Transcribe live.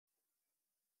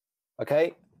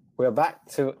Okay, we're back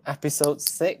to episode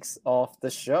 6 of the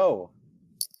show.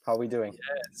 How are we doing?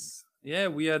 Yes. Yeah,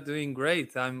 we are doing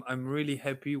great. I'm really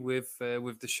happy with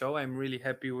the show. I'm really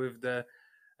happy with the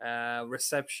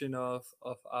reception of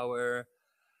our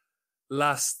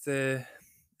last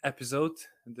episode,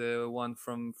 the one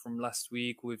from last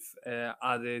week. We've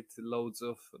added loads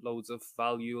of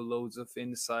value, loads of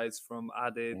insights from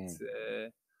added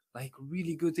Mm, like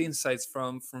really good insights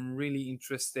from really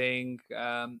interesting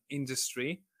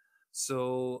industry.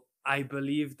 So I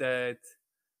believe that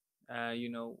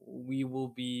we will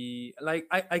be like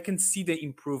I can see the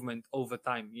improvement over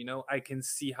time. I can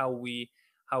see how we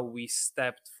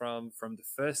stepped from the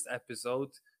first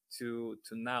episode to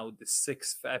now the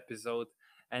sixth episode,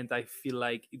 and I feel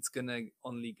like it's gonna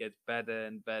only get better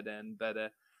and better and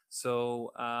better.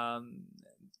 So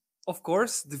of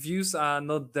course the views are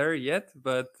not there yet,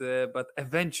 but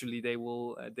eventually they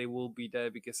will be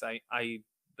there, because I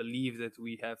believe that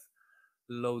we have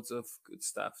loads of good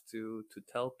stuff to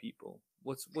tell people.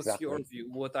 What's your exactly. view?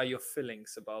 What are your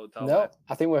feelings about our No,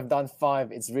 I think we've done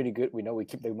 5. It's really good. We know we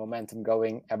keep the momentum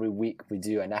going. Every week we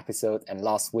do an episode. And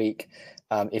last week,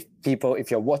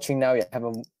 if you're watching now, you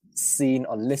haven't seen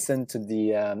or listened to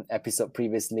the episode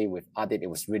previously with Adit, it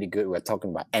was really good. We were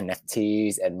talking about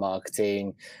NFTs and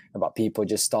marketing, about people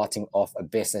just starting off a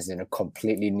business in a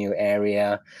completely new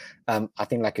area. I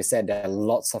think, like I said, there are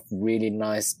lots of really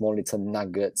nice small little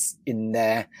nuggets in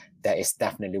there that is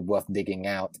definitely worth digging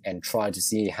out and try to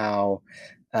see how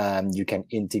you can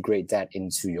integrate that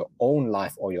into your own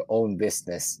life or your own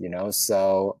business,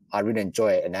 So I really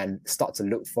enjoy it. And I start to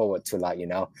look forward to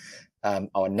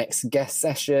our next guest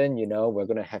session. We're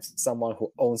going to have someone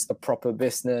who owns a proper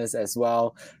business as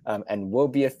well, and will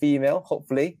be a female,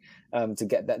 hopefully, to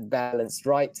get that balance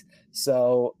right.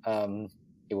 So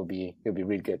it'll be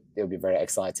really good. It'll be very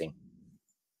exciting.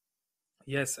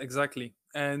 Yes, exactly.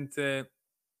 And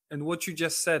what you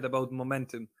just said about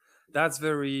momentum, that's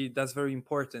very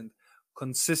important.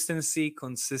 Consistency,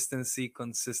 consistency,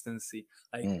 consistency.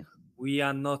 Like, Mm. we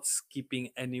are not skipping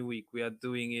any week, we are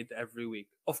doing it every week.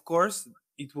 Of course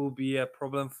it will be a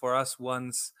problem for us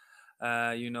once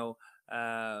uh you know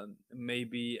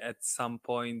maybe at some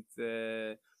point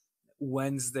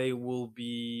Wednesday will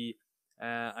be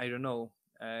I don't know,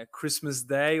 Christmas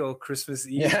Day or Christmas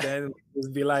Eve. Yeah. Then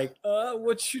we'll be like,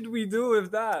 what should we do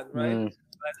with that, right? Mm,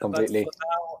 But for completely.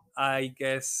 now, I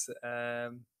guess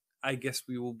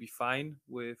we will be fine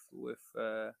with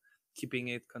keeping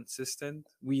it consistent.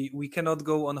 We cannot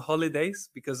go on holidays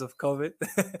because of COVID,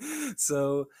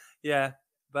 so yeah.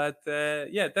 But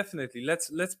yeah, definitely.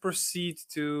 Let's proceed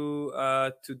to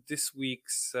this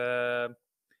week's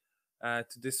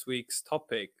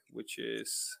topic, which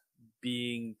is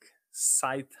being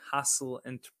side hustle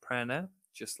entrepreneur,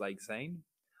 just like Zane,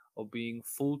 or being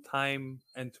full time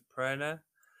entrepreneur,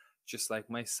 just like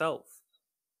myself.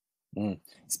 Mm.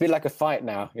 It's been like a fight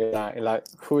now. You're like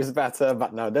who is better?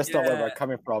 But no, that's not where Yeah, we're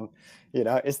coming from.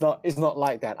 It's not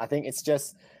like that. I think it's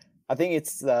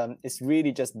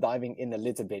really just diving in a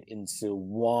little bit into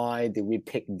why did we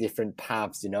pick different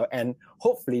paths, and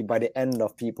hopefully by the end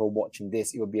of people watching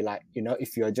this, it will be like,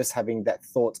 if you're just having that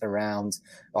thought around,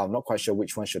 oh, I'm not quite sure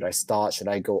which one should I start. Should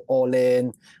I go all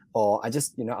in? Or I'm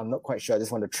not quite sure. I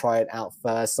just want to try it out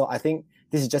first. So I think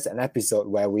this is just an episode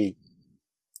where we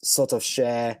sort of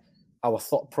share our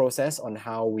thought process on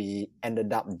how we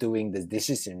ended up doing the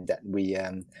decision that we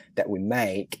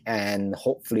make, and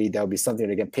hopefully there'll be something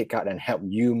that can pick out and help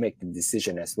you make the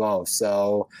decision as well.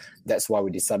 So that's why we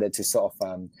decided to sort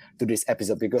of do this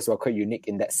episode, because we're quite unique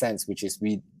in that sense, which is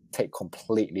we take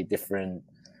completely different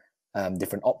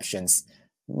options.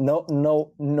 No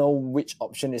which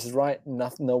option is right,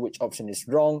 no which option is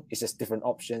wrong. It's just different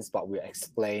options, but we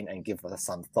explain and give us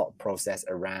some thought process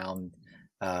around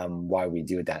why we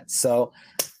do that. So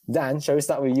Dan, shall we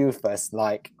start with you first?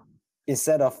 Like,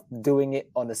 instead of doing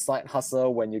it on a side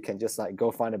hustle when you can just like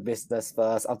go find a business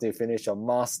first after you finish your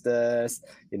masters,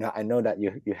 I know that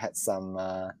you had some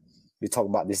we talked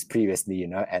about this previously,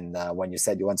 and when you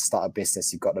said you want to start a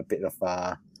business, you got a bit of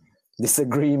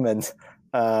disagreement.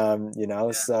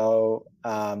 So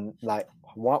like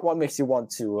what makes you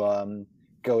want to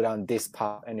go down this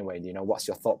path anyway? What's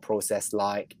your thought process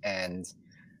like? And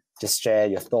just share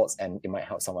your thoughts, and it might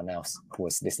help someone else who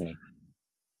is listening.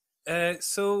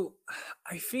 So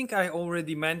I think I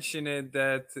already mentioned it,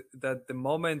 that the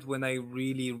moment when I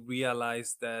really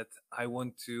realized that I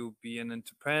want to be an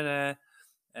entrepreneur,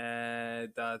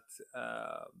 that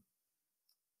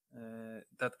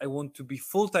that I want to be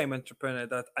full-time entrepreneur,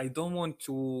 that I don't want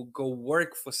to go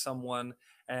work for someone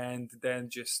and then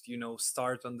just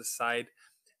start on the side.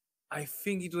 I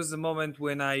think it was the moment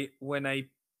when I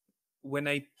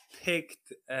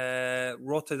picked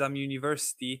Rotterdam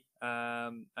University.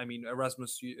 I mean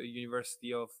Erasmus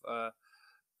University of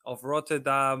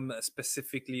Rotterdam,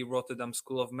 specifically Rotterdam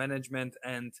School of Management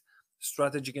and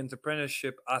Strategic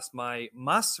Entrepreneurship as my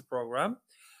master program.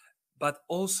 But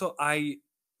also I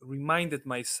reminded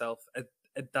myself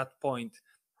at that point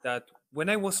that when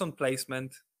I was on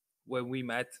placement, when we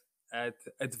met at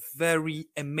very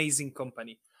amazing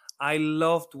company, I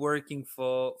loved working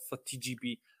for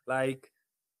TGB. Like,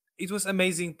 it was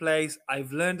amazing place.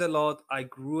 I've learned a lot. I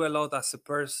grew a lot as a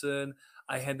person.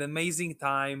 I had amazing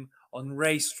time on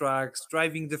racetracks,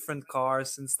 driving different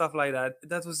cars and stuff like that.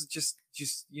 That was just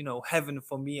heaven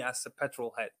for me as a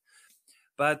petrol head.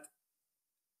 But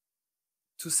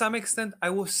to some extent, I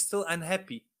was still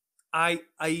unhappy. I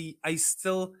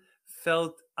still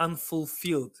felt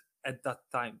unfulfilled at that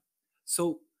time.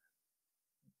 So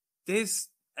this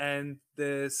and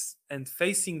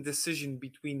facing decision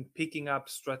between picking up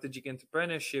strategic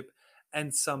entrepreneurship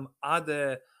and some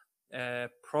other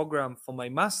program for my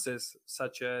masters,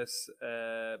 such as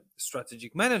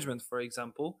strategic management, for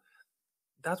example,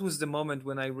 that was the moment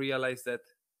when I realized that,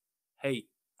 hey,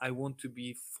 I want to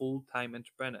be full-time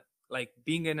entrepreneur. Like,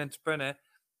 being an entrepreneur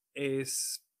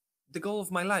is the goal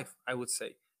of my life, I would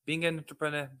say. Being an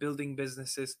entrepreneur, building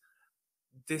businesses,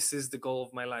 this is the goal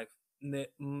of my life.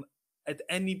 At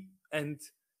any and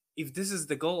if this is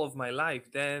the goal of my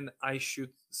life, then I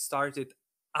should start it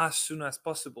as soon as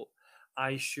possible.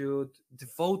 I should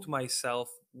devote myself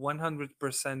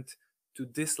 100% to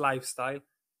this lifestyle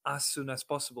as soon as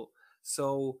possible.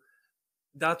 So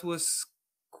that was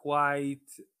quite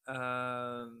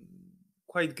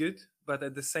quite good, but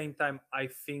at the same time I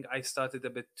think I started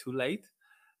a bit too late.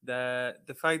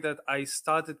 The fact that I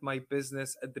started my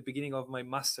business at the beginning of my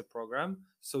master program,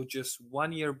 so just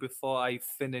 1 year before I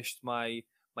finished my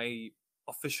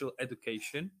official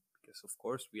education, because of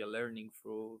course we are learning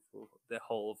through the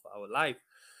whole of our life.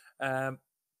 um,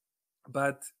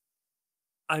 but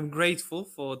I'm grateful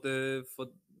for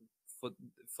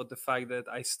for the fact that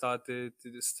I started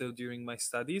still during my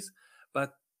studies.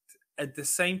 But at the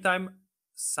same time,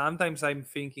 sometimes I'm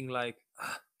thinking like,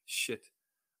 shit,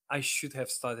 I should have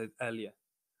started earlier.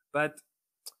 But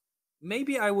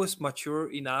maybe I was mature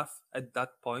enough at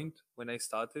that point when I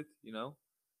started,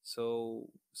 So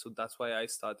that's why I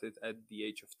started at the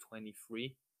age of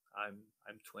 23.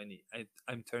 I'm 20.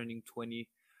 I'm turning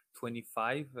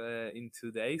 25 in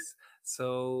 2 days.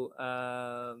 So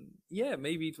yeah,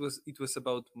 maybe it was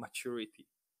about maturity.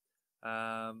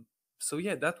 So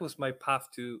yeah, that was my path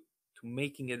to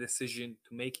making a decision,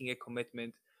 to making a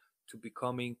commitment, to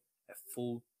becoming a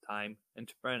full-time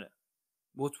entrepreneur.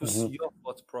 What was Mhm. your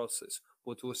thought process?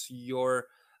 What was your,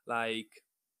 like,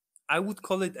 I would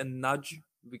call it a nudge,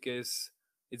 because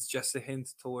it's just a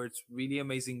hint towards really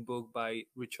amazing book by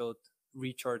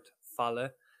Richard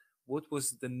Faller. What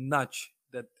was the nudge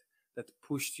that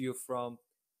pushed you from,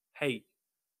 hey,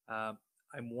 um,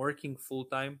 I'm working full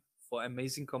time for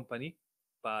amazing company,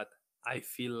 but I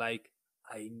feel like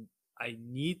I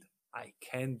I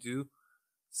can do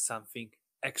something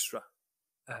extra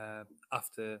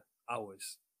after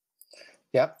hours.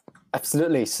 Yeah,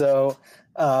 absolutely. So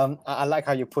I like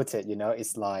how you put it.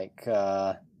 It's like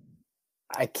I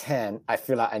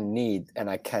feel like I need and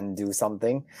I can do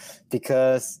something,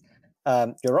 because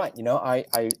you're right.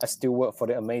 I still work for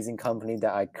the amazing company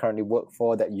that I currently work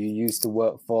for, that you used to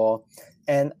work for.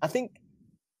 And I think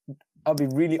I'll be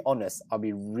really honest. I'll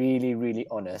be really, really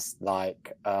honest.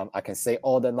 Like, I can say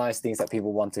all the nice things that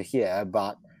people want to hear,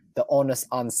 but the honest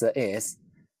answer is,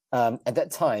 at that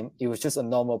time, it was just a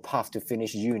normal path to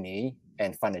finish uni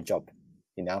and find a job.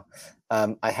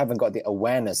 I haven't got the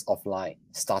awareness of like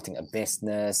starting a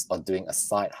business or doing a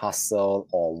side hustle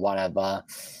or whatever.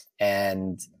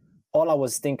 And all I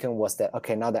was thinking was that,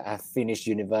 okay, now that I've finished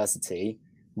university,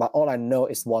 but all I know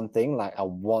is one thing, like I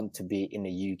want to be in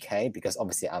the UK, because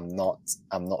obviously I'm not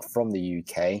from the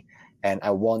UK, and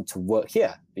I want to work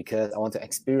here because I want to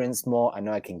experience more. I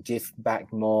know I can give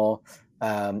back more.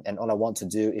 And all I want to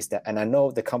do is that, and I know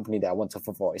the company that I want to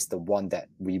work for is the one that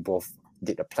we both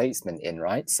did a placement in,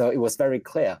 right? So it was very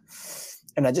clear.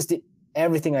 And I just did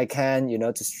everything I can,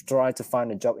 to try to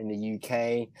find a job in the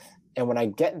UK. And when I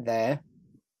get there,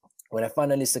 when I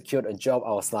finally secured a job,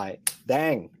 I was like,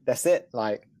 dang, that's it.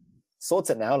 Like,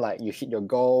 sorted now. Like, you hit your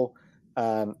goal.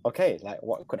 Okay, like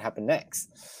what could happen next?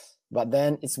 But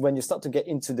then it's when you start to get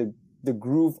into the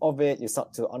groove of it, you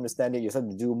start to understand it, you start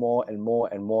to do more and more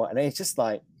and more. And then it's just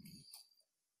like,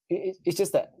 it's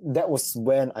just that was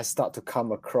when I start to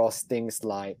come across things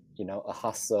like, you know, a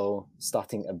hustle,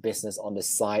 starting a business on the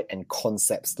side, and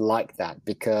concepts like that.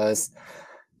 Because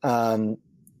I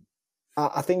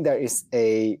think there is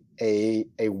a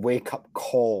wake up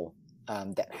call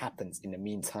that happens in the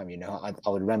meantime. You know, I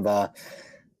would remember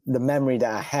the memory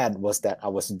that I had was that I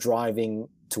was driving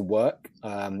to work.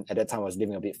 At that time, I was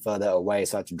living a bit further away,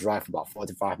 so I had to drive about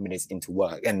 45 minutes into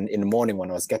work. And in the morning, when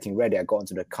I was getting ready, I got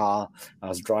into the car. I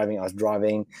was driving,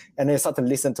 and then I started to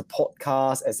listen to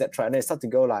podcasts, etc. And then I started to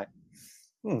go like,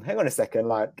 hang on a second,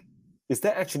 like, is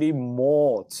there actually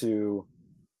more to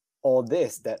all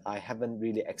this that I haven't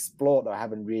really explored or I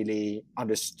haven't really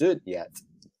understood yet?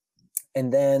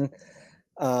 And then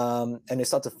you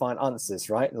start to find answers,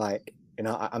 right? Like, you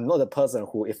know, I'm not a person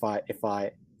who,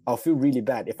 I'll feel really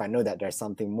bad if I know that there's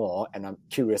something more and I'm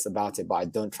curious about it, but I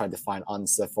don't try to find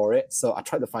answer for it. So I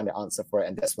try to find the answer for it,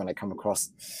 and that's when I come across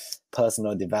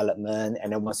personal development.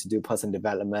 And then once you do personal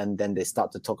development, then they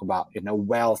start to talk about, you know,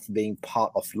 wealth being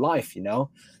part of life. You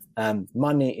know,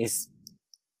 money is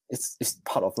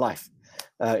part of life.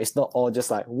 It's not all just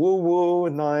like woo woo,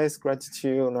 nice,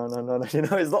 gratitude. No. You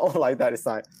know, it's not all like that. It's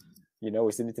like, you know,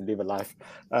 we still need to live a life.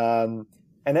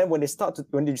 And then when you start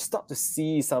to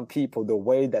see some people, the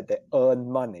way that they earn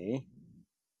money,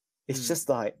 it's just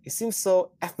like, it seems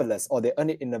so effortless, or they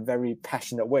earn it in a very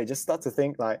passionate way. Just start to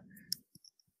think like,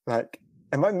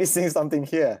 am I missing something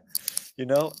here? You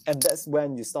know, and that's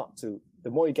when you start to,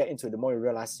 the more you get into it, the more you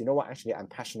realize, you know what, actually I'm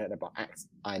passionate about X.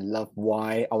 I love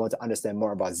Y. I want to understand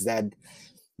more about Z.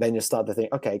 Then you start to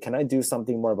think, okay, can I do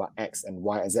something more about X and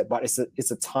Y and Z? But it's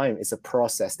a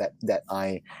process that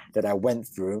I went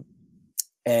through.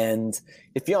 And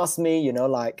if you ask me, you know,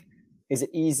 like, is it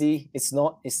easy? It's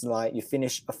not. It's like you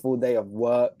finish a full day of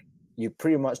work, you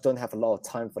pretty much don't have a lot of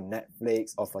time for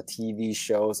Netflix or for TV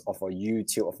shows or for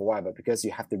YouTube or for whatever, because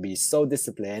you have to be so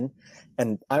disciplined.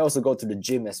 And I also go to the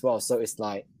gym as well. So it's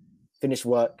like, finish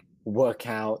work,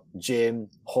 workout, gym,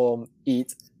 home,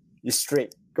 eat, you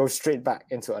go straight back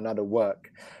into another work.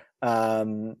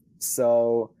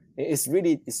 So it's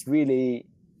really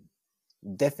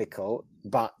difficult.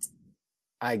 But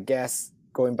I guess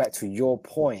going back to your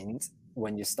point,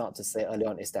 when you start to say early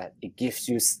on, is that it gives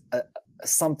you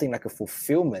something like a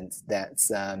fulfillment that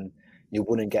you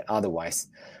wouldn't get otherwise.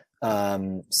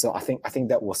 So I think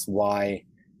that was why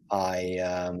I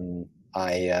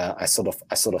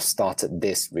sort of started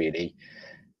this, really.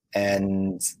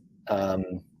 And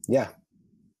yeah.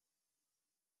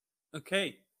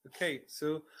 Okay.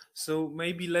 So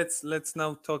maybe let's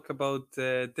now talk about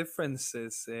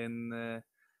differences in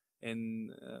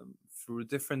through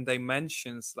different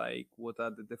dimensions. Like, what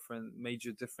are the different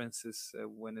major differences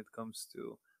when it comes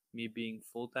to me being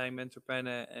full-time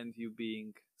entrepreneur and you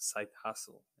being side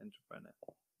hustle entrepreneur?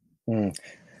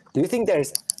 Do you think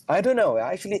there's, I don't know,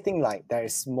 I actually think like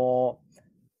there's more,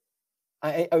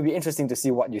 it would be interesting to see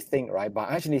what you think, right?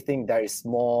 But I actually think there is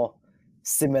more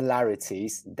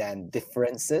similarities than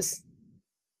differences.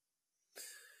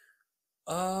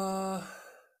 I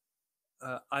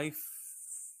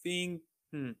think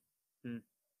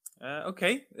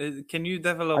okay. Can you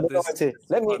develop this?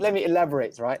 Let me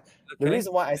elaborate, right? Okay. The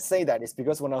reason why I say that is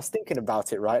because when I was thinking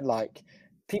about it, right, like,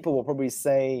 people will probably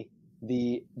say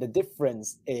the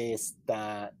difference is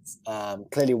that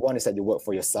clearly one is that you work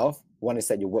for yourself, one is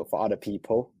that you work for other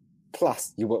people,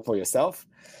 plus you work for yourself.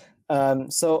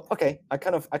 So okay, I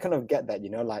kind of get that, you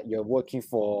know, like, you're working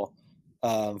for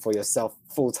yourself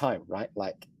full time, right?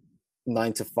 Like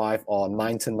 9 to 5 or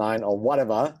 9 to 9 or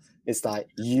whatever. It's like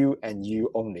you and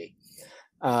you only.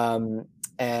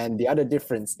 And the other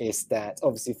difference is that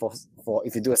obviously for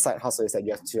if you do a side hustle, is that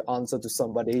you have to answer to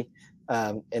somebody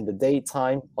in the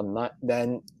daytime,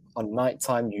 then on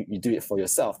nighttime you do it for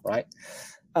yourself, right?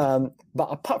 But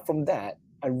apart from that,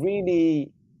 I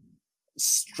really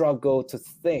struggle to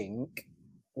think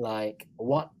like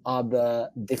what other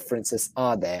differences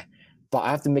are there. But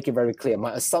I have to make it very clear.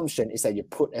 My assumption is that you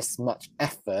put as much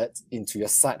effort into your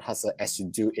side hustle as you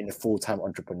do in a full-time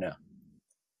entrepreneur.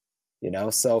 You know,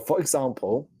 so for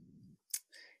example,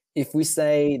 if we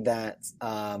say that,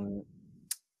 well,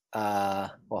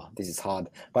 this is hard,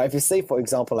 but if you say, for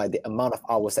example, like the amount of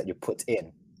hours that you put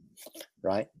in,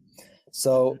 right?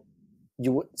 So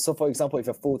so for example, if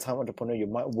you're a full-time entrepreneur, you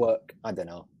might work, I don't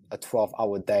know, a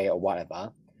 12-hour day or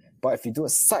whatever. But if you do a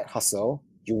side hustle,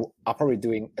 you are probably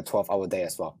doing a 12-hour day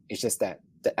as well. It's just that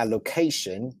the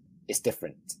allocation is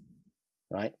different,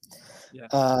 right? Yeah.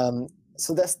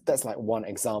 So that's like one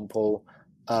example.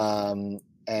 And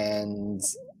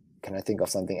can I think of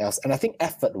something else? And I think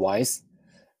effort-wise,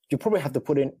 you probably have to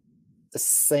put in the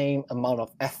same amount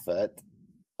of effort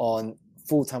on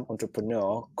full-time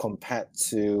entrepreneur compared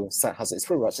to side hustle, it's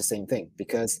pretty much the same thing,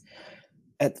 because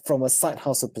from a side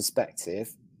hustle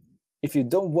perspective, if you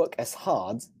don't work as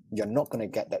hard, you're not going to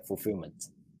get that fulfillment.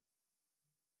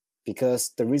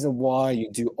 Because the reason why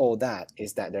you do all that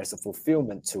is that there's a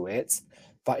fulfillment to it.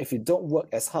 But if you don't work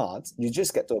as hard, you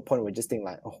just get to a point where you just think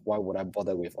like, oh, why would I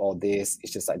bother with all this?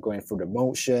 It's just like going through the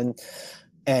motion.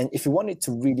 And if you want it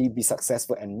to really be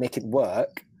successful and make it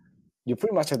work, you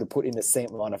pretty much have to put in the same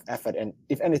amount of effort. And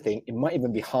if anything, it might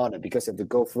even be harder because you have to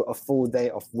go through a full day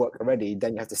of work already.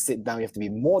 Then you have to sit down, you have to be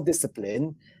more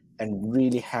disciplined and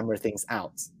really hammer things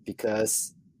out,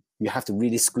 because you have to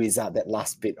really squeeze out that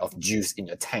last bit of juice in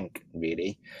your tank,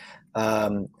 really.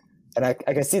 And I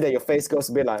can see that your face goes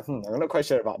a bit like, I'm not quite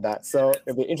sure about that. So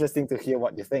it'll be interesting to hear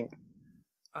what you think.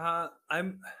 So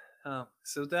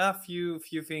there are a few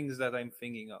things that I'm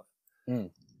thinking of.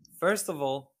 First of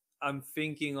all, I'm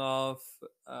thinking of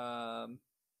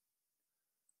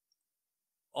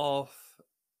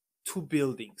two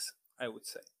buildings, I would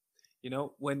say. You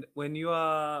know, when you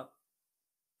are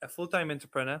a full-time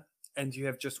entrepreneur and you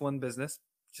have just one business,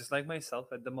 just like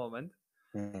myself at the moment,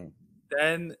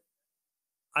 then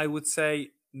I would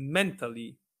say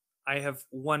mentally, I have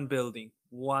one building,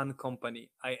 one company.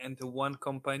 I enter one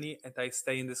company and I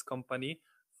stay in this company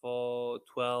for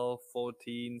 12,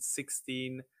 14,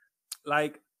 16.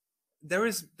 Like there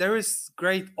is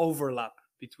great overlap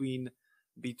between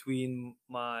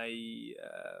my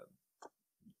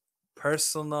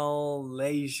personal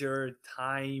leisure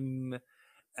time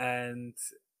and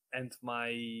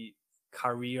my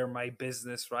career, my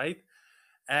business, right?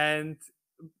 And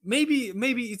maybe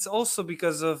it's also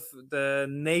because of the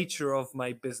nature of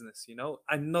my business. You know,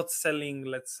 I'm not selling,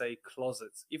 let's say,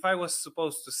 closets. If I was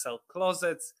supposed to sell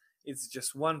closets, it's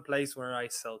just one place where I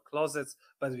sell closets.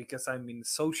 But because I'm in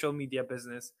social media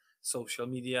business, social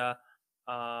media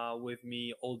with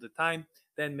me all the time,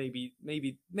 then maybe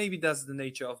that's the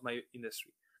nature of my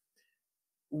industry.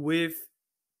 With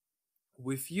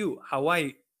you, how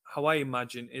I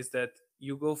imagine is that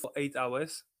you go for 8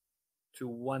 hours to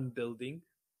one building,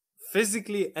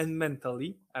 physically and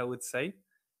mentally, I would say,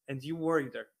 and you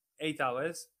work there 8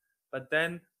 hours, but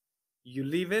then you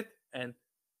leave it and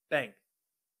bang,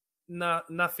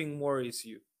 nothing worries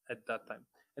you at that time.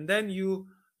 And then you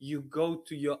go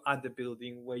to your other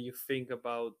building where you think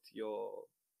about your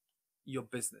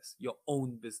business, your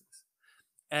own business.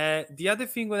 The other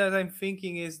thing that I'm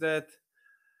thinking is that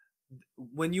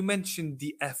when you mention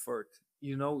the effort,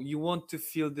 you know, you want to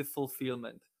feel the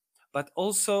fulfillment, but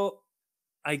also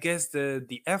I guess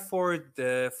the effort,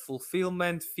 the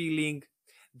fulfillment feeling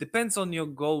depends on your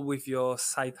goal with your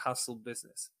side hustle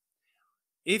business.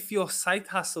 If your side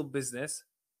hustle business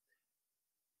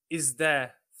is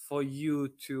there for you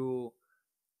to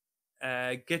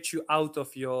get you out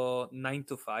of your 9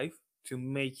 to 5 to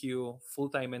make you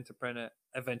full-time entrepreneur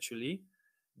eventually,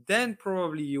 then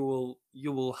probably you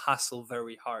will hustle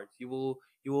very hard. You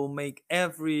will make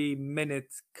every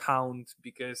minute count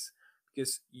because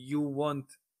you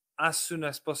want as soon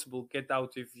as possible get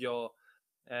out of your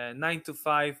 9 to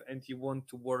 5 and you want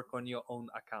to work on your own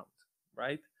account,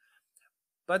 right?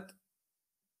 But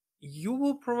you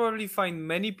will probably find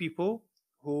many people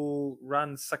who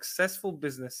run successful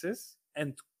businesses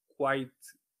and quite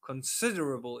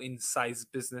considerable in size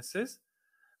businesses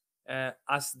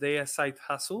as their side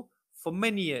hustle for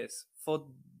many years, for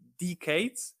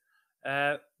decades,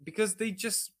 because they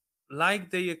just like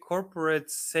their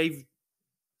corporate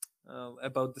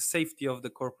about the safety of the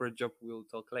corporate job we'll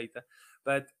talk later,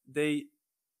 but they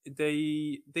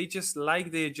just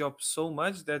like their job so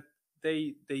much that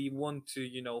they want to,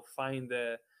 you know, find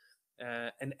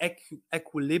an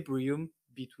equilibrium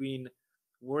between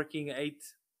working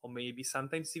 8 or maybe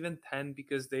sometimes even 10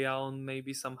 because they are on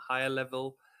maybe some higher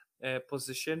level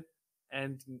position,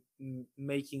 and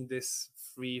making this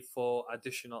free for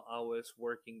additional hours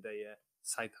working their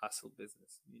side hustle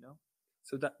business, you know.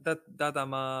 So that are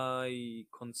my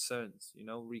concerns, you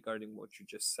know, regarding what you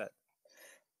just said.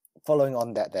 Following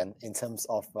on that, then, in terms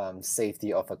of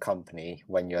safety of a company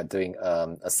when you're doing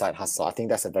a side hustle, I think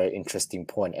that's a very interesting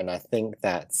point. And I think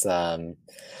that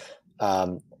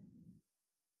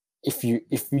if you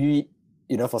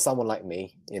you know, for someone like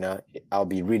me, you know, I'll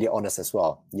be really honest as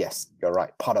well. Yes, you're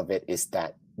right. Part of it is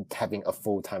that having a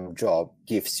full-time job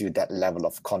gives you that level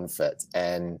of comfort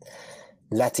and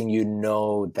letting you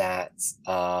know that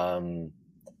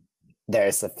there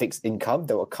is a fixed income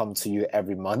that will come to you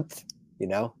every month. You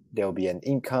know, there will be an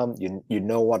income, you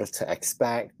know what to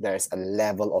expect. There's a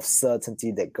level of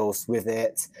certainty that goes with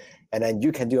it. And then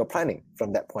you can do your planning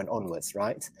from that point onwards,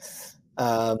 right?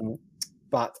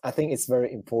 But I think it's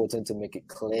very important to make it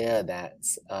clear that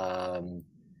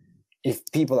if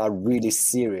people are really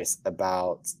serious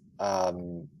about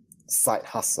side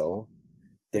hustle,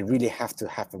 they really have to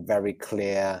have a very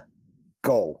clear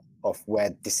goal of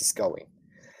where this is going,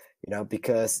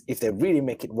 because if they really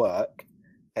make it work,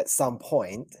 at some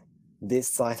point,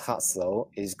 this side hustle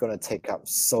is going to take up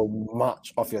so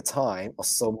much of your time or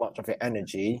so much of your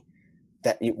energy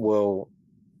that it will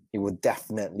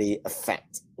definitely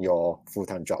affect your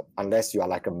full-time job, unless you are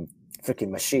like a freaking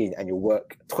machine and you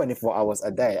work 24 hours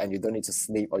a day and you don't need to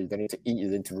sleep or you don't need to eat, you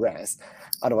don't need to rest.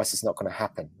 Otherwise, it's not going to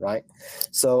happen, right?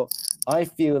 So I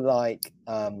feel like,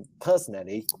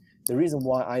 personally, the reason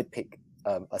why I pick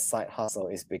a side hustle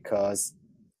is because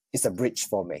it's a bridge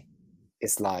for me.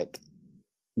 It's like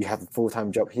you have a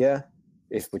full-time job here,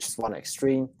 which is one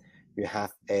extreme. You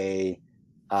have a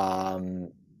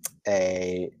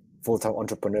full-time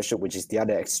entrepreneurship, which is the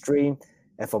other extreme.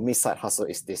 And for me, side hustle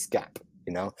is this gap,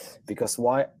 because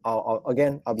why? I'll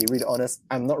be really honest.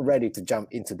 I'm not ready to jump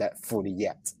into that fully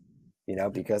yet,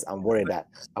 because I'm worried that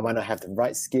I might not have the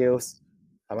right skills.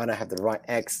 I might not have the right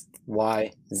X,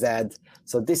 Y, Z.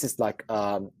 So this is like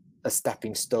a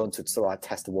stepping stone to sort of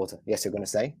test the water. Yes, you're going to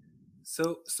say?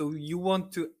 So you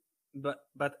want to,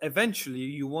 but eventually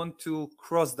you want to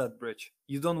cross that bridge.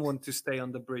 You don't want to stay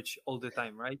on the bridge all the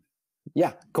time, right?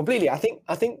 Yeah, completely. I think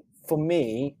for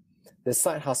me, the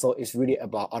side hustle is really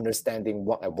about understanding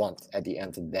what I want at the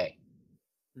end of the day.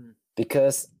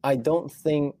 Because I don't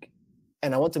think,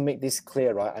 and I want to make this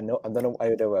clear, right? I don't know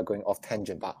whether we're going off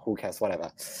tangent, but who cares,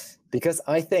 whatever. Because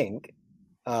I think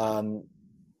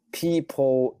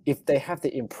people, if they have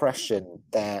the impression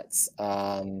that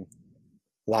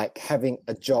like having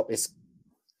a job is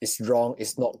wrong,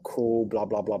 it's not cool, blah,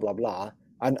 blah, blah, blah, blah.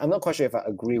 I'm not quite sure if I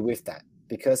agree with that.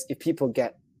 Because if people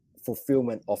get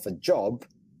fulfillment of a job,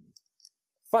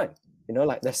 fine.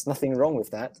 Like there's nothing wrong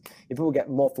with that. If people get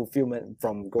more fulfillment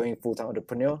from going full-time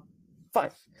entrepreneur,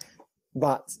 fine.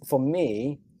 But for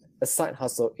me, a side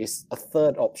hustle is a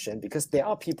third option, because there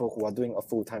are people who are doing a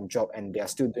full-time job and they are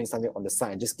still doing something on the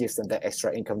side and just gives them that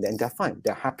extra income, then they're fine.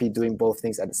 They're happy doing both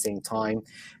things at the same time.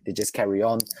 They just carry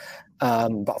on.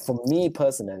 But for me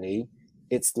personally,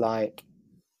 it's like,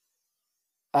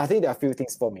 I think there are a few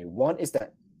things for me. One is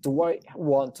that, do I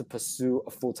want to pursue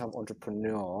a full-time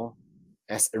entrepreneur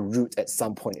as a route at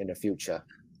some point in the future?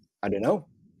 I don't know.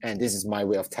 And this is my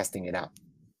way of testing it out.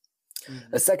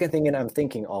 The second thing that I'm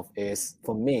thinking of is,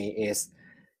 for me, is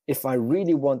if I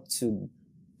really want to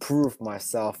prove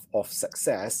myself of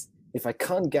success, if I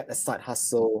can't get a side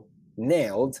hustle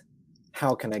nailed,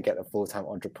 how can I get a full-time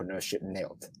entrepreneurship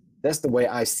nailed? That's the way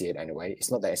I see it anyway.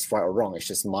 It's not that it's right or wrong. It's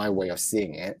just my way of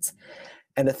seeing it.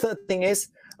 And the third thing is,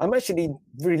 I'm actually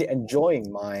really enjoying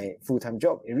my full-time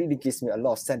job. It really gives me a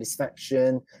lot of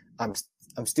satisfaction. I'm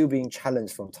still being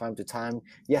challenged from time to time.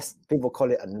 Yes, people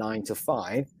call it a 9 to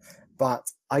 5,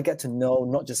 but I get to know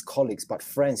not just colleagues, but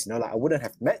friends. Like I wouldn't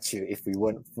have met you if we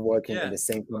weren't working in the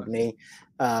same company.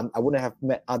 I wouldn't have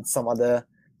met some other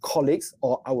colleagues,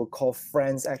 or I would call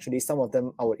friends. Actually, some of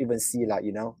them I would even see like,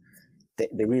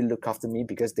 they really look after me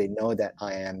because they know that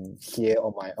I am here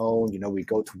on my own. We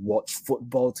go to watch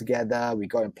football together. We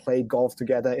go and play golf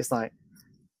together. It's like,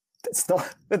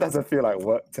 that doesn't feel like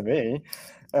work to me.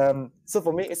 So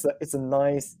for me, it's a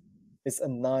nice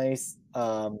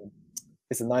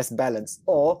balance.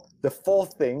 Or the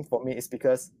fourth thing for me is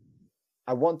because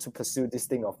I want to pursue this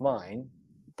thing of mine,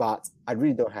 but I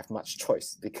really don't have much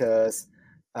choice, because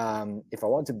if I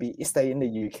want to stay in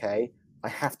the UK, I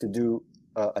have to do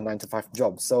a 9 to 5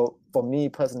 job. So for me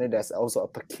personally, there's also a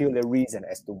peculiar reason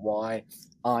as to why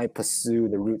I pursue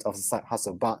the route of the side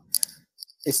hustle. But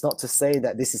it's not to say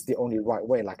that this is the only right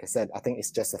way. Like I said, I think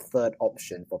it's just a third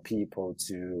option for people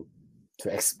to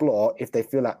explore if they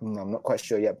feel like, I'm not quite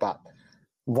sure yet. But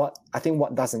what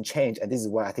doesn't change, and this is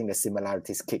where I think the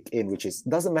similarities kick in, which is,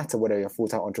 doesn't matter whether you're a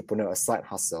full-time entrepreneur or side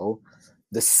hustle,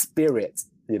 the spirit,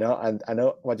 and I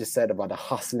know what you said about the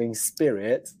hustling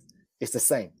spirit, it's the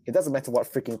same. It doesn't matter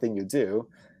what freaking thing you do,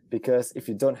 because if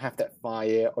you don't have that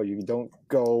fire, or you don't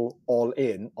go all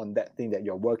in on that thing that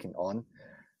you're working on,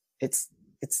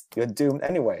 you're doomed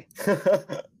anyway.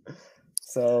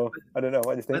 So I don't know.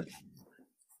 What do you think?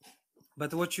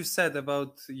 But what you said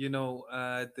about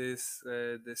this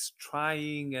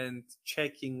trying and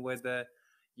checking whether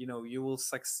you will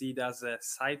succeed as a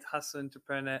side hustle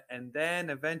entrepreneur, and then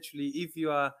eventually, if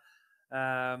you are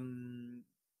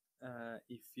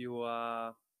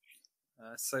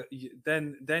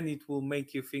then it will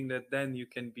make you think that then you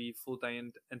can be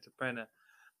full-time entrepreneur.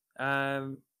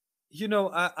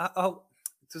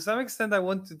 To some extent I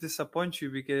want to disappoint you,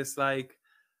 because like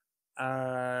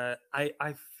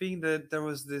I think that there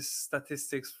was this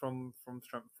statistics from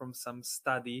some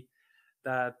study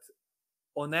that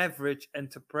on average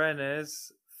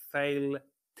entrepreneurs fail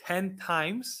 10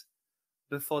 times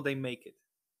before they make it.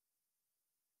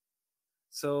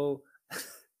 So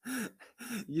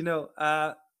you know,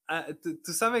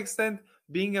 to some extent,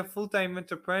 being a full-time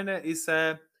entrepreneur is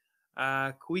a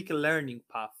quick learning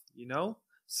path, you know.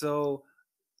 So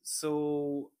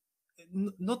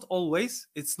not always,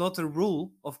 it's not a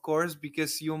rule, of course,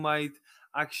 because you might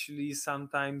actually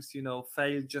sometimes, you know,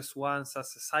 fail just once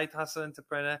as a side hustle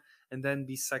entrepreneur and then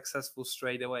be successful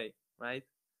straight away, right?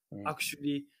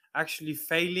 Actually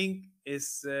failing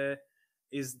is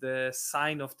the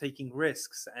sign of taking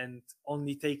risks, and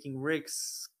only taking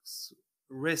risks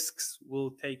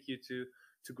will take you to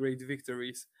great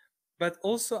victories. But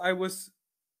also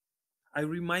I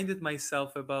reminded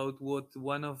myself about what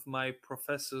one of my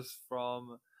professors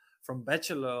from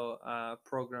bachelor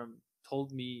program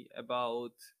told me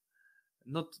about,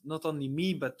 not only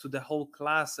me but to the whole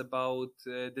class, about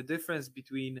the difference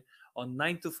between on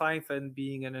 9 to 5 and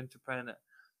being an entrepreneur.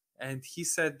 And he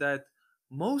said that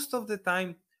most of the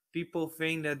time people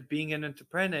think that being an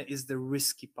entrepreneur is the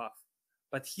risky path,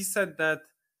 but he said that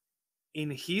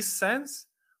in his sense,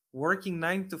 working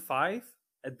 9 to 5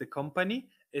 at the company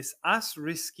is as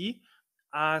risky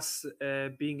as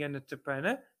being an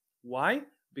entrepreneur. Why?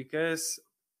 Because,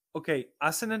 okay,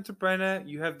 as an entrepreneur,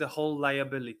 you have the whole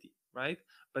liability, right?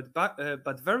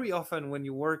 But very often when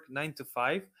you work 9 to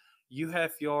 5, you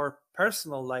have your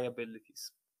personal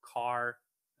liabilities, car,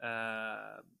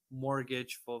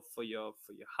 mortgage for your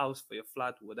house, for your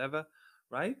flat, whatever,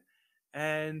 right?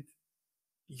 And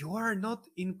you are not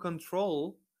in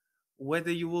control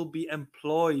whether you will be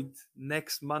employed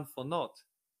next month or not,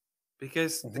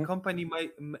 because the company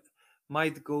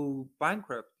might go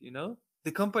bankrupt. You know,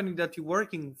 the company that you're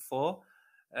working for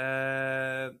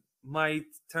might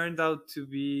turn out to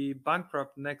be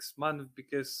bankrupt next month,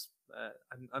 because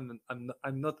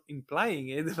I'm not implying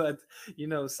it, but you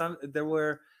know, there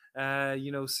were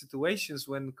you know, situations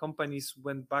when companies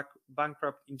went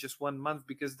bankrupt in just 1 month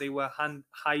because they were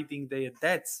hiding their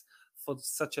debts for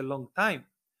such a long time,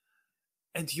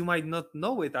 and you might not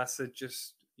know it as a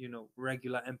just, you know,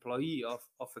 regular employee of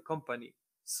a company.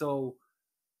 So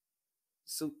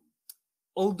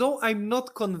although I'm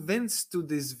not convinced to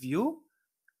this view,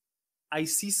 I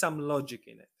see some logic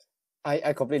in it.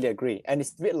 I completely agree, and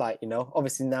it's a bit like, you know,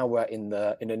 obviously now we're in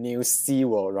the new C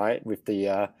world, right? With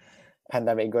the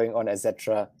pandemic going on,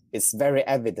 etc. It's very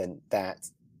evident that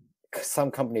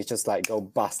some companies just like go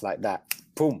bust like that.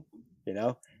 Boom, you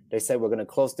know, they say we're going to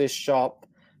close this shop.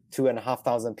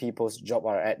 2,500 people's job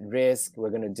are at risk. We're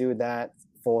going to do that.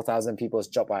 4,000 people's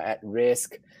job are at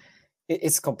risk.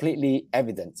 It's completely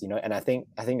evident, you know. And I think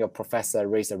your professor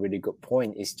raised a really good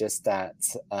point. It's just that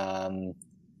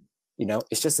you know,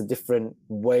 it's just a different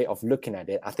way of looking at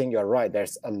it. I think you're right.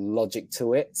 There's a logic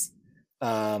to it,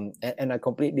 and I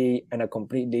completely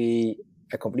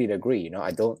agree. You know,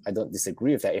 I don't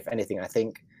disagree with that. If anything, I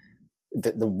think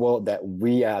the world that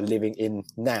we are living in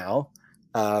now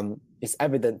is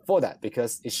evident for that,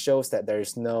 because it shows that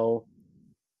there's no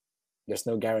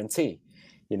guarantee,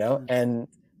 you know. And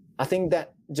I think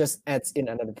that just adds in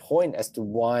another point as to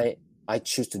why I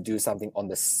choose to do something on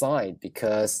the side,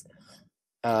 because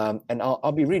and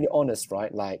I'll be really honest,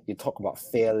 right? Like, you talk about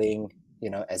failing,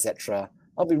 you know, etc.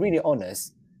 I'll be really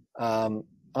honest. I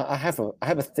have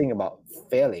a thing about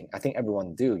failing. I think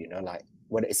everyone do, you know, like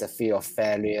whether it's a fear of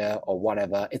failure or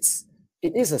whatever.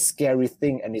 It is a scary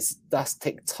thing, and it does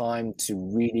take time to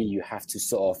really, you have to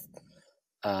sort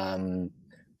of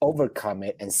overcome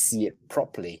it and see it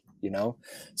properly, you know.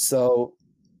 So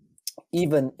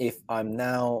even if I'm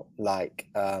now like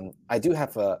I do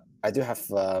have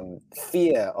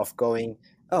fear of going,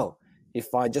 oh,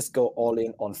 if I just go all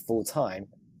in on full time,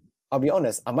 I'll be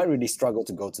honest, I might really struggle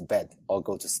to go to bed or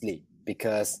go to sleep,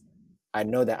 because I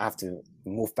know that I have to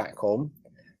move back home.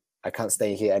 I can't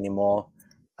stay here anymore.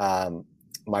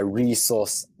 My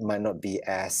resource might not be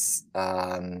as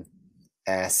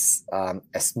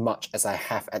much as I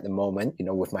have at the moment, you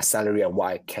know, with my salary and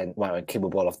what I'm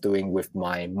capable of doing with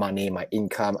my money, my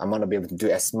income. I might not be able to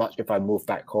do as much if I move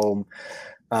back home.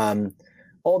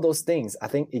 All those things, I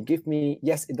think it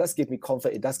does give me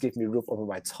comfort. It does give me roof over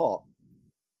my top,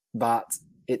 but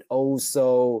it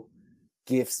also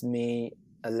gives me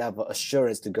a level of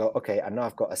assurance to go, okay, I know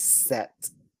I've got a set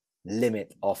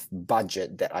limit of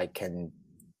budget that I can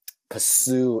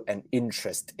pursue an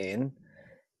interest in.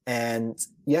 And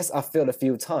yes, I've failed a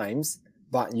few times,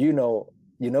 but you know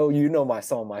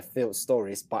some of my failed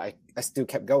stories, but I still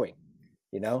kept going,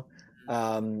 you know.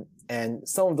 And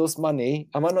some of those money,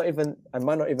 I might not even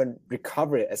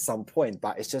recover it at some point,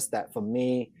 but it's just that for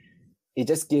me, it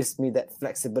just gives me that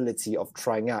flexibility of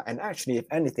trying out. And actually, if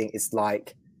anything, it's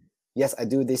like, yes, I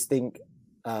do this thing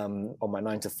on my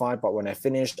 9 to 5, but when I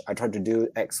finish, I try to do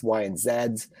X, Y, and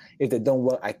Z. If they don't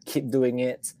work, I keep doing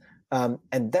it.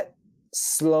 And that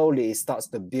slowly starts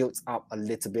to build up a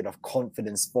little bit of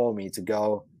confidence for me to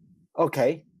go,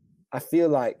 okay, I feel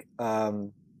like I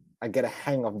get a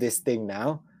hang of this thing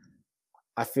now.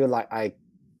 I feel like I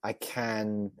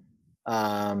can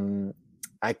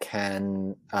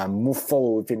move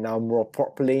forward with it now more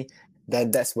properly.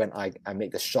 Then that's when I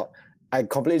make the shot. I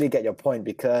completely get your point,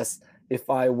 because if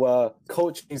I were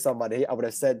coaching somebody, I would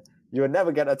have said, you will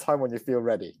never get a time when you feel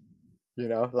ready. You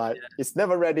know, like it's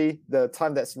never ready. The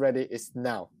time that's ready is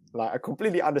now. Like I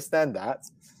completely understand that,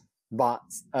 but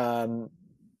I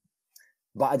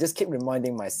just keep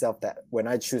reminding myself that when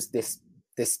I choose this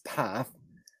path,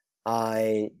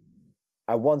 I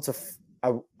want to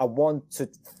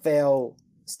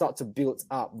start to build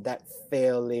up that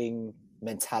failing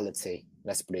mentality.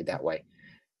 Let's put it that way.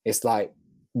 It's like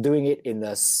doing it in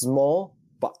a small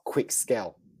but quick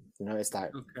scale. You know, it's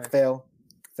like fail.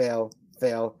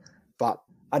 But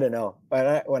I don't know.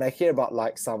 When I hear about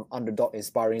like some underdog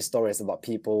inspiring stories about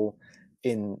people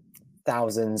in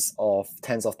tens of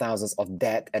thousands of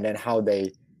debt, and then how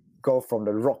they go from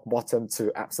the rock bottom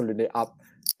to absolutely up,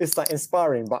 it's like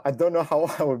inspiring. But I don't know how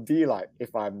I would be like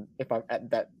if I'm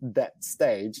at that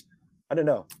stage. I don't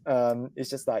know. It's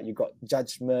just like you got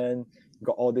judgment, you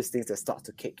got all these things that start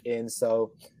to kick in.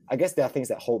 So I guess there are things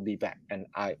that hold me back, and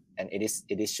it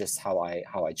is just how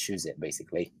I choose it,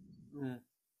 basically.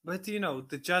 But you know,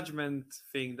 the judgment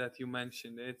thing that you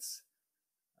mentioned, it's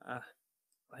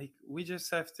like we just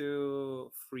have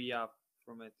to free up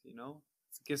from it, you know,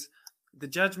 because the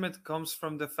judgment comes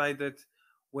from the fact that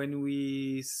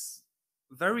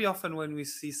very often when we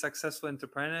see successful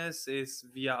entrepreneurs is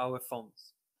via our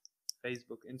phones,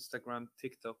 Facebook, Instagram,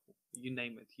 TikTok, you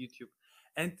name it, YouTube,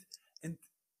 and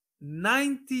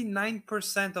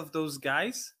 99% of those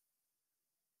guys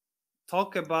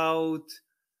talk about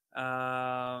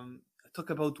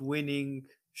winning,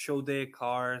 show their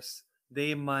cars,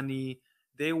 their money,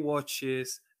 their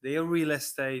watches, their real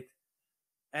estate,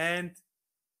 and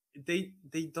they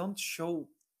don't show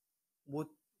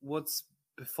what's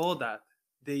before that.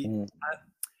 You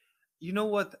know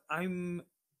what? I'm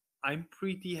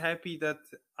pretty happy that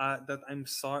I'm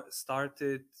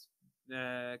started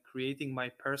creating my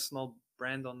personal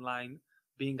brand online,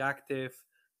 being active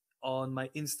on my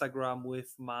Instagram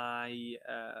with my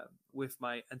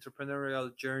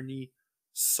entrepreneurial journey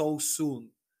so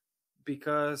soon,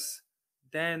 because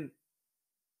then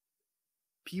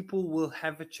people will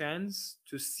have a chance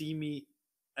to see me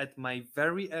at my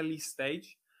very early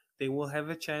stage. They will have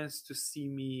a chance to see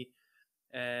me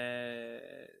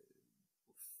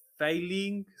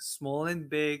failing, small and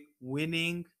big,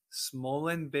 winning, small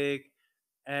and big,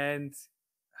 and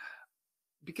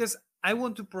because I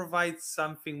want to provide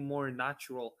something more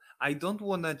natural. I don't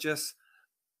want to just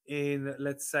in,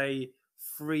 let's say,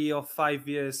 3 or 5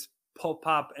 years pop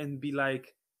up and be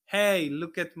like, hey,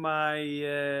 look at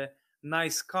my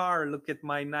nice car, look at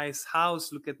my nice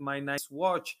house, look at my nice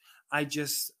watch. I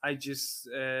just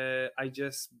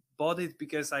bought it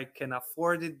because I can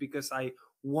afford it, because I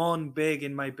won big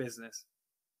in my business.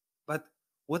 But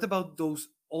what about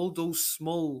all those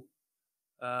small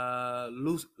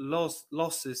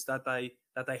losses that I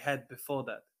had before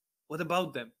that? What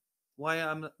about them?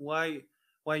 Why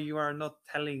you are not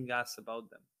telling us about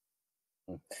them?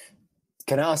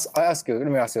 Let me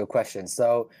ask you a question.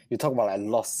 So you talk about like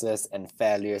losses and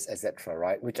failures, etc.,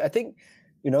 right? Which I think,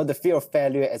 you know, the fear of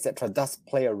failure, etc., does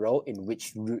play a role in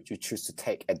which route you choose to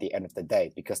take at the end of the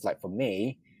day. Because like for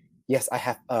me, yes, I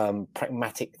have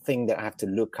pragmatic thing that I have to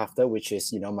look after, which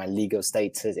is, you know, my legal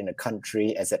status in the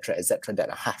country, etc., that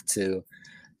I have to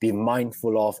be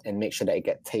mindful of and make sure that it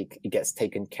gets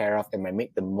taken care of, and I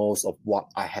make the most of what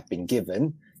I have been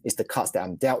given. Is the cards that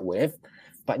I'm dealt with.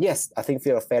 But yes, I think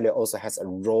fear of failure also has a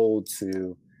role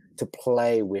to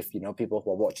play with. You know, people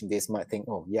who are watching this might think,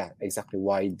 oh yeah, exactly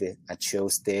why I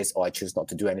chose this, or I choose not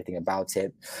to do anything about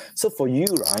it. So for you,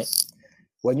 right,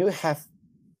 when you have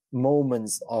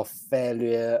moments of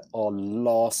failure or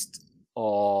lost,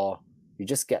 or you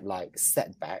just get like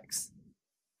setbacks,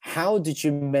 how did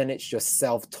you manage your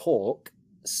self-talk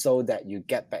so that you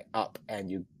get back up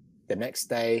and the next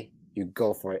day you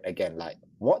go for it again? Like,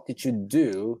 what did you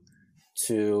do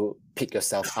to pick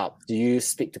yourself up? Do you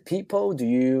speak to people? Do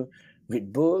you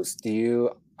read books? Do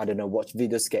you, I don't know, watch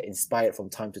videos, get inspired from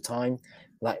time to time?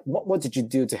 Like, what did you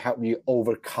do to help you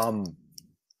overcome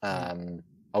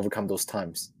overcome those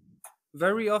times?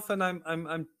 Very often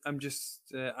I'm just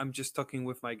talking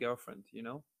with my girlfriend, you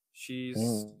know. She's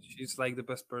like the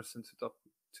best person to talk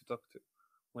to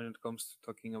when it comes to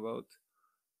talking about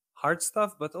hard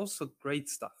stuff, but also great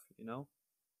stuff, you know.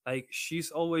 Like,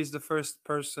 she's always the first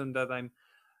person that I'm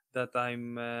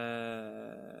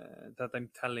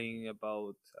telling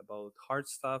about hard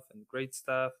stuff and great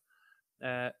stuff.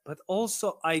 But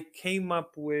also I came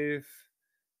up with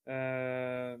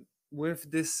this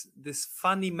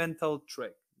funny mental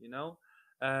trick, you know.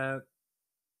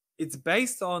 It's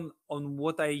based on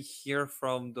what I hear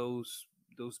from those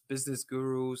business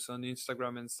gurus on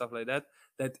Instagram and stuff like that.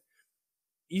 That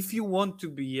if you want to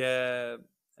be a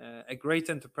great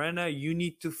entrepreneur, you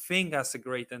need to think as a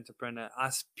great entrepreneur,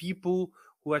 as people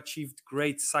who achieved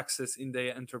great success in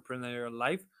their entrepreneurial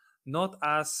life, not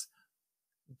as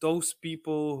those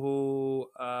people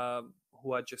who are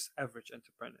just average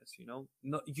entrepreneurs. You know,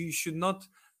 you should not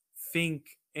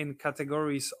think in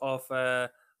categories of a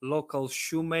local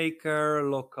shoemaker,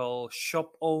 local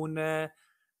shop owner,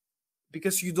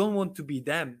 because you don't want to be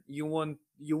them. You want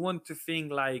to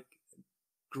think like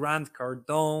Grant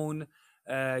Cardone,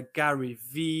 Gary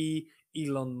Vee,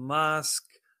 Elon Musk,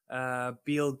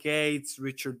 Bill Gates,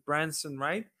 Richard Branson,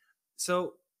 right?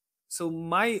 So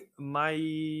my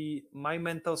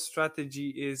mental strategy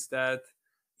is that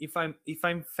if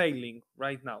I'm failing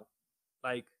right now,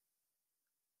 like,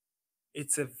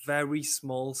 it's a very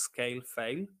small scale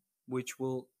fail which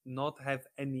will not have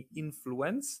any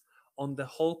influence on the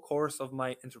whole course of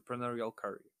my entrepreneurial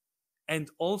career.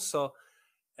 And also,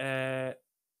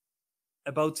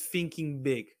 about thinking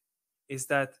big is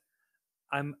that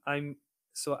I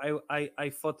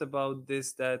thought about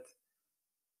this, that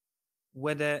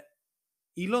whether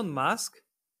Elon Musk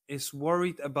is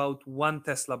worried about one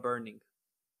Tesla burning,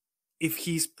 if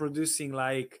he's producing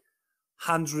like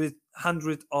hundreds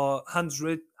of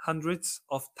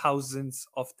thousands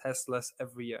of Teslas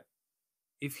every year,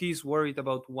 if he's worried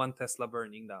about one Tesla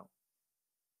burning down,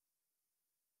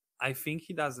 I think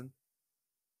he doesn't.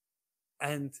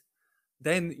 And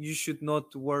then you should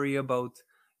not worry about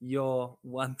your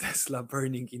one Tesla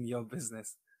burning in your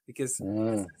business, because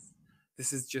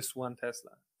this is just one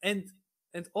Tesla. And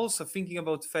also thinking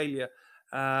about failure,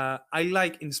 I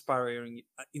like inspiring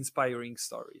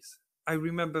stories. I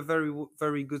remember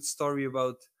very good story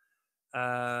about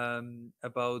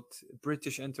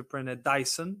British entrepreneur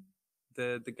Dyson,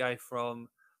 the guy from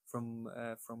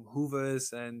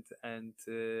Hoovers and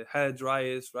hair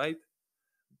dryers, right?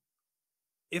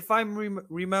 If I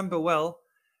remember well,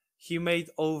 he made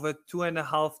over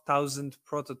 2,500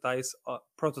 prototypes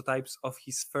of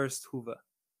his first Hoover.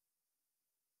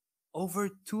 Over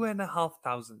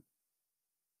 2,500.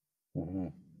 Mm-hmm.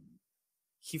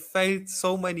 He failed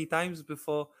so many times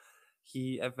before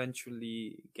he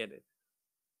eventually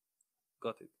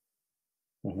got it.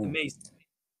 Mm-hmm. Amazing.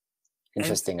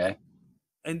 Interesting,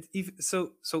 And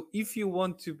if you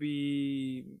want to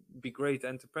be great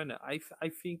entrepreneur, I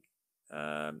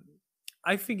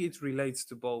think it relates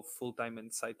to both full-time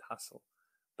and side hustle.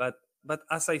 But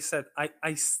as I said,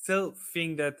 I still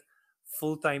think that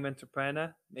full-time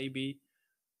entrepreneur, maybe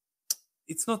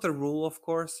it's not a rule, of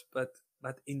course, but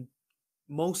in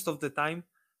most of the time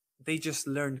they just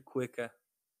learn quicker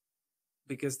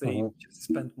because they just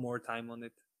spend more time on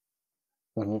it.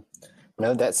 Mm-hmm.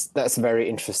 No, that's a very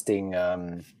interesting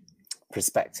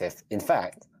perspective. In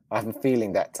fact, I have a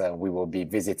feeling that we will be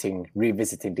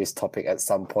revisiting this topic at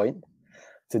some point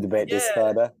to debate this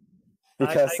further.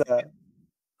 Because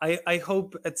I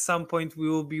hope at some point we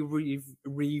will be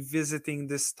revisiting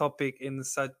this topic in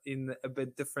a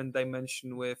bit different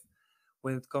dimension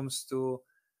when it comes to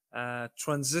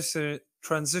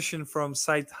transition from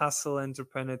side hustle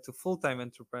entrepreneur to full-time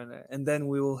entrepreneur, and then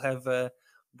we will have a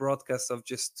broadcast of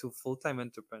just two full-time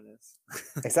entrepreneurs.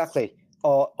 Exactly.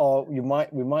 Or we might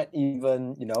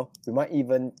even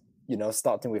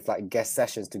starting with like guest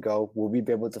sessions to go, will we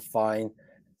be able to find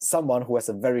someone who has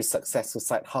a very successful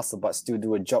side hustle but still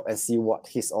do a job and see what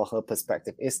his or her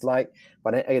perspective is like?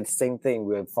 But then again, the same thing,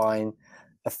 we'll find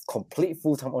a complete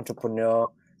full-time entrepreneur,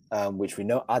 which we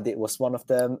know Adit was one of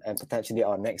them, and potentially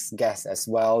our next guest as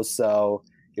well. So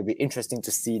it'll be interesting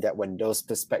to see that when those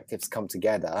perspectives come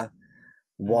together,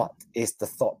 what is the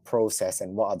thought process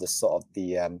and what are the sort of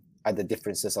the either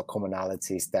differences or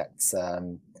commonalities that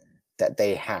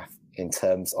they have in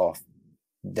terms of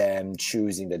them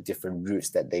choosing the different routes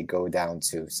that they go down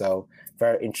to. So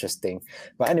very interesting.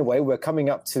 But anyway, we're coming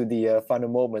up to the final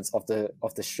moments of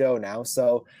the show now.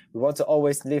 So we want to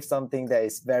always leave something that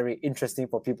is very interesting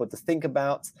for people to think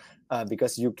about,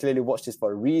 because you clearly watch this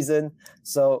for a reason.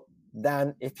 So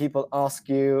then if people ask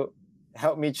you,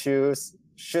 help me choose,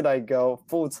 should I go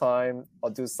full-time or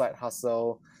do side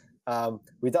hustle,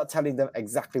 without telling them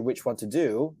exactly which one to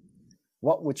do,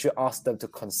 what would you ask them to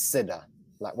consider?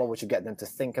 Like, what would you get them to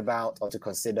think about or to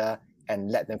consider,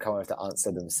 and let them come up with the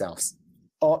answer themselves?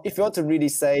 Or if you want to really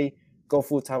say, go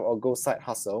full-time or go side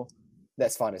hustle,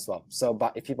 that's fine as well. So,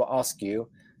 but if people ask you,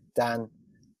 Dan,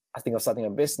 I think of starting a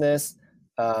business,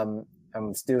 I'm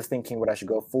still thinking whether I should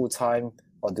go full-time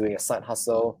or doing a side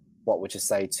hustle, what would you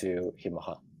say to him or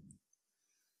her?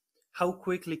 How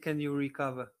quickly can you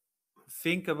recover?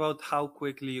 Think about how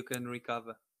quickly you can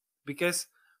recover. Because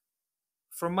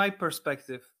from my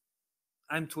perspective,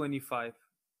 I'm 25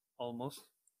 almost.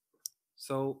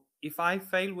 So if I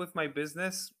fail with my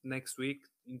business next week,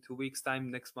 in 2 weeks' time,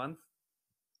 next month,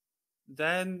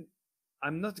 then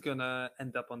I'm not gonna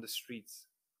end up on the streets.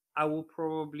 I will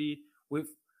probably,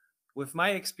 with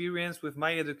my experience, with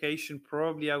my education,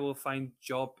 probably I will find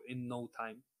job in no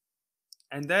time.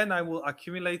 And then I will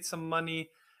accumulate some money,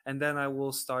 and then I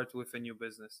will start with a new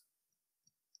business.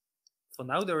 For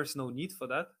now, there is no need for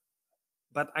that,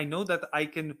 but I know that I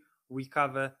can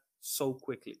recover so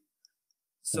quickly.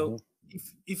 So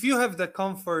if you have the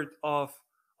comfort of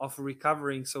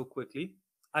recovering so quickly,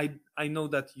 I know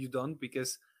that you don't,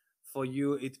 because for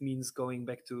you it means going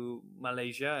back to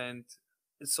Malaysia, and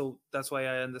so that's why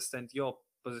I understand your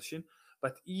position.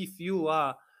 But if you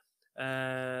are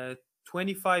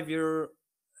 25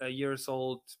 years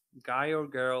old guy or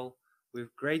girl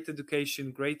with great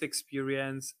education, great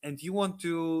experience, and you want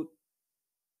to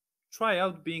try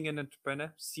out being an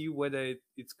entrepreneur, see whether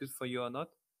it's good for you or not,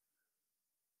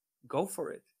 go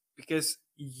for it, because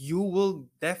you will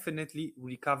definitely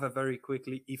recover very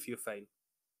quickly if you fail.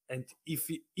 And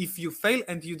if you fail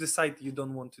and you decide you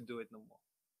don't want to do it no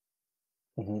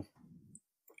more.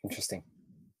 Interesting.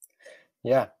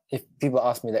 Yeah, if people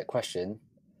ask me that question,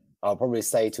 I'll probably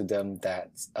say to them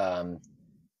that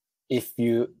if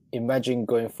you imagine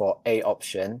going for A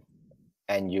option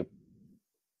and you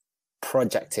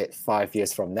project it 5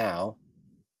 years from now,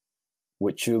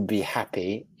 would you be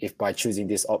happy if by choosing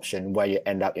this option where you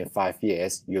end up in 5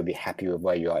 years, you'll be happy with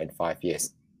where you are in 5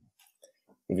 years?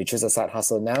 If you choose a side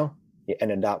hustle now, you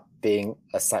ended up being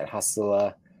a side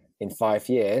hustler in 5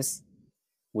 years,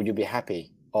 would you be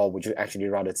happy? Or would you actually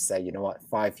rather say, you know what,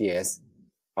 5 years,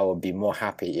 I would be more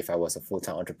happy if I was a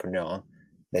full-time entrepreneur?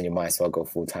 Then you might as well go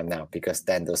full-time now, because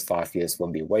then those 5 years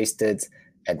won't be wasted.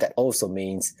 And that also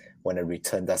means when a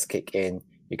return does kick in,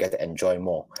 you get to enjoy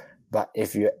more. But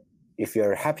if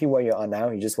you're happy where you are now,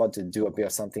 you just want to do a bit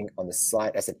of something on the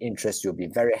side as an interest, you'll be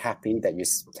very happy that you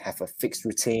have a fixed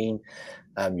routine.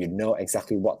 You know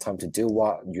exactly what time to do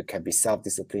what. You can be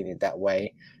self-disciplined in that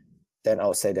way. Then I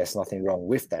would say there's nothing wrong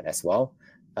with that as well.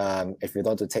 If you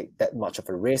don't want to take that much of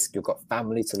a risk, you've got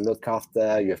family to look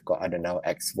after, you've got, I don't know,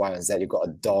 X, Y, and Z, you've got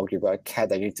a dog, you've got a cat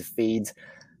that you need to feed,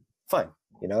 fine.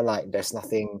 You know, like, there's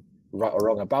nothing right or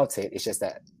wrong about it. It's just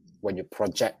that when you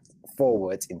project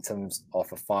forward in terms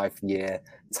of a 5-year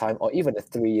time or even a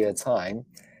 3-year time,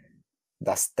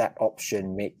 does that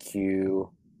option make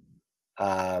you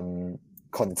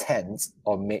content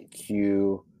or make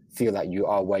you feel like you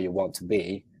are where you want to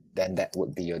be? Then that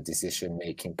would be your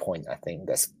decision-making point. I think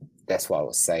that's what I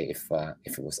would say if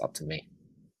it was up to me.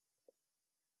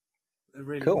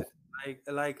 Really cool.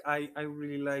 Like I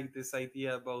really like this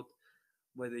idea about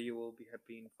whether you will be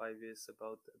happy in 5 years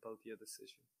about your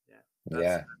decision.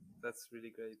 That's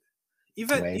really great.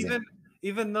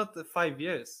 Even not 5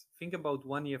 years. Think about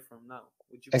 1 year from now.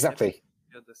 Would you exactly be happy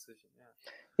with your decision?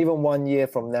 Even 1 year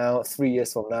from now, 3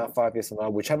 years from now, 5 years from now,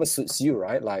 whichever suits you,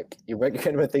 right? Like, you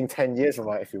can even think 10 years from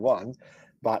now if you want,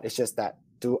 but it's just that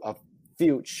do a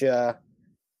future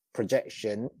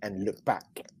projection and look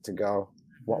back to go,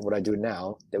 what would I do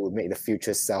now that would make the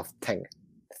future self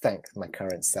thank my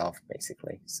current self,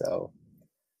 basically. So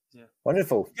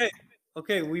wonderful.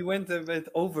 Okay, we went a bit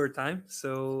over time,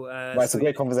 so but it's a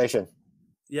great conversation.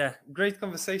 Great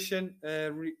conversation.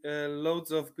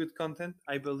 Loads of good content,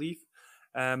 I believe.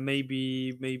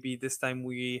 Maybe this time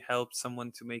we help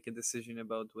someone to make a decision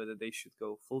about whether they should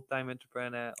go full-time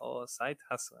entrepreneur or side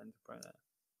hustle entrepreneur.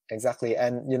 Exactly.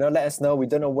 And, let us know. We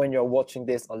don't know when you're watching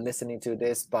this or listening to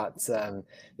this, but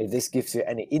if this gives you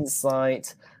any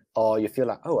insight, or you feel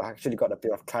like, oh, I actually got a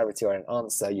bit of clarity or an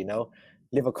answer,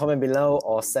 leave a comment below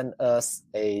or send us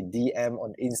a DM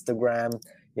on Instagram,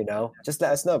 just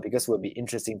let us know, because it will be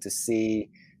interesting to see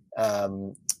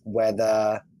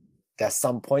whether there's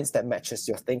some points that matches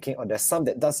your thinking or there's some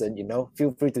that doesn't.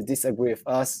 Feel free to disagree with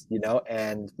us,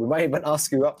 and we might even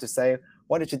ask you up to say,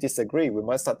 why did you disagree? We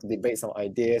might start to debate some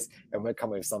ideas and we'll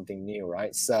come up with something new,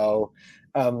 right? So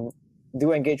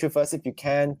do engage with us if you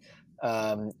can.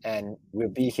 And we'll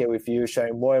be here with you,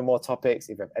 sharing more and more topics.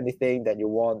 If you have anything that you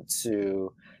want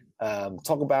to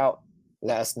talk about,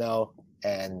 let us know,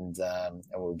 and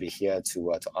we'll be here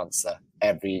to answer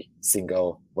every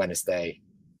single Wednesday.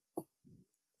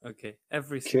 Okay,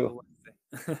 every single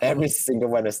Wednesday. Every single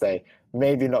Wednesday.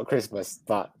 Maybe not Christmas,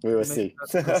 but we will see.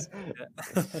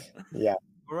 Yeah.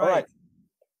 All All right. right.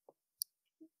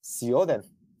 See you all then.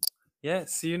 Yeah.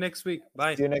 See you next week.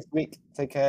 Bye. See you next week. Take care.